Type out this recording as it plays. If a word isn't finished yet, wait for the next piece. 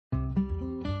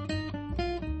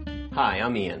Hi,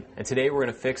 I'm Ian, and today we're going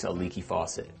to fix a leaky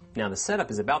faucet. Now the setup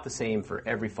is about the same for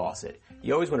every faucet.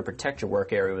 You always want to protect your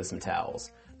work area with some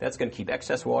towels. That's going to keep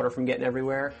excess water from getting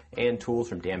everywhere and tools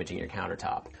from damaging your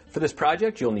countertop. For this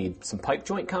project, you'll need some pipe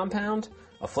joint compound,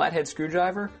 a flathead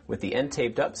screwdriver with the end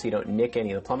taped up so you don't nick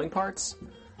any of the plumbing parts,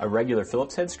 a regular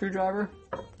Phillips head screwdriver,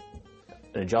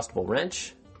 an adjustable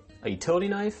wrench, a utility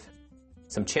knife,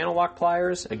 some channel lock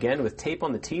pliers, again with tape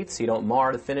on the teeth so you don't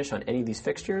mar the finish on any of these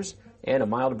fixtures, and a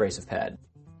mild abrasive pad.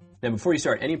 Now before you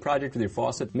start any project with your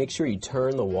faucet, make sure you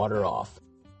turn the water off.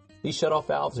 These shutoff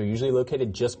valves are usually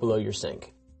located just below your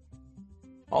sink.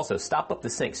 Also, stop up the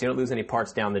sink so you don't lose any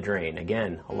parts down the drain.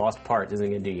 Again, a lost part isn't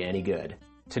going to do you any good.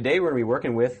 Today we're going to be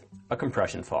working with a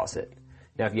compression faucet.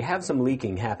 Now if you have some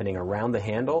leaking happening around the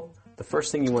handle, the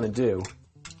first thing you want to do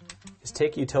is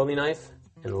take a utility knife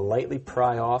and lightly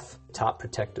pry off the top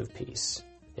protective piece.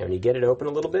 Now when you get it open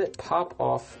a little bit, pop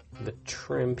off the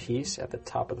trim piece at the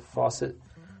top of the faucet.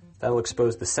 That'll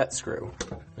expose the set screw.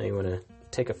 Now you want to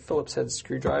take a Phillips head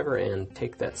screwdriver and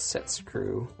take that set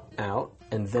screw out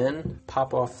and then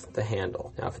pop off the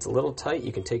handle. Now if it's a little tight,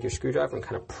 you can take your screwdriver and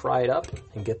kind of pry it up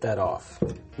and get that off.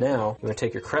 Now you want to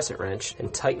take your crescent wrench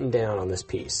and tighten down on this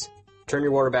piece. Turn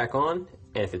your water back on,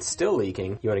 and if it's still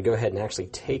leaking, you want to go ahead and actually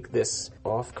take this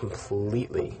off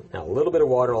completely. Now a little bit of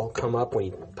water will come up when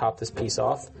you pop this piece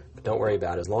off, but don't worry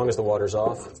about it. As long as the water's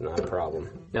off, it's not a problem.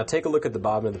 Now take a look at the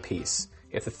bottom of the piece.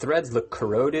 If the threads look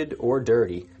corroded or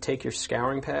dirty, take your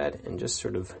scouring pad and just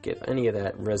sort of get any of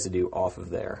that residue off of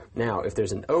there. Now, if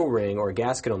there's an O-ring or a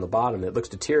gasket on the bottom that looks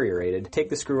deteriorated, take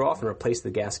the screw off and replace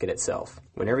the gasket itself.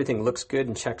 When everything looks good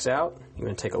and checks out, you're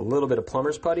going to take a little bit of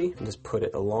plumber's putty and just put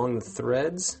it along the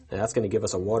threads. And that's going to give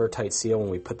us a watertight seal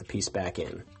when we put the piece back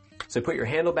in. So put your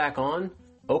handle back on,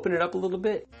 open it up a little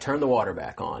bit, turn the water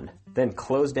back on, then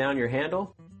close down your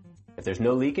handle. If there's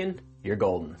no leaking, you're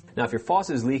golden. Now if your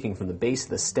faucet is leaking from the base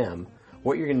of the stem,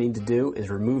 what you're going to need to do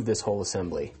is remove this whole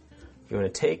assembly. You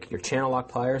want to take your channel lock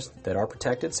pliers that are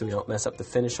protected so we don't mess up the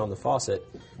finish on the faucet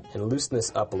and loosen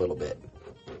this up a little bit.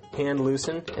 Hand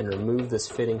loosen and remove this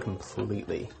fitting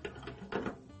completely.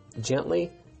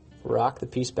 Gently rock the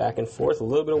piece back and forth. A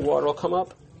little bit of water will come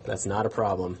up. That's not a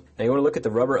problem. Now you want to look at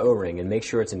the rubber O-ring and make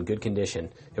sure it's in good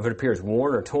condition. If it appears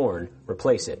worn or torn,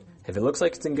 replace it. If it looks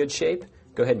like it's in good shape,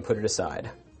 go ahead and put it aside.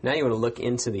 Now you want to look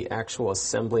into the actual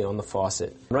assembly on the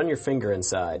faucet. Run your finger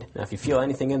inside. Now if you feel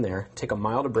anything in there, take a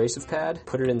mild abrasive pad,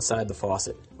 put it inside the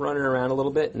faucet. Run it around a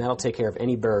little bit and that'll take care of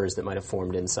any burrs that might have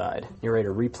formed inside. You're ready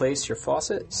to replace your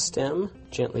faucet. Stem,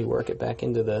 gently work it back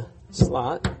into the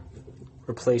slot.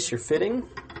 Replace your fitting.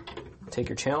 Take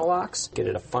your channel locks, get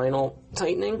it a final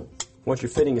tightening. Once your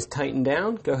fitting is tightened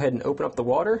down, go ahead and open up the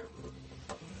water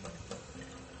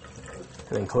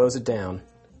and then close it down.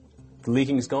 The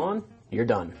leaking's gone, you're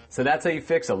done. So that's how you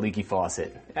fix a leaky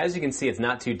faucet. As you can see, it's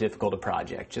not too difficult a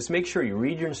project. Just make sure you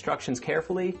read your instructions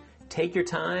carefully, take your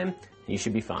time, and you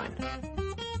should be fine.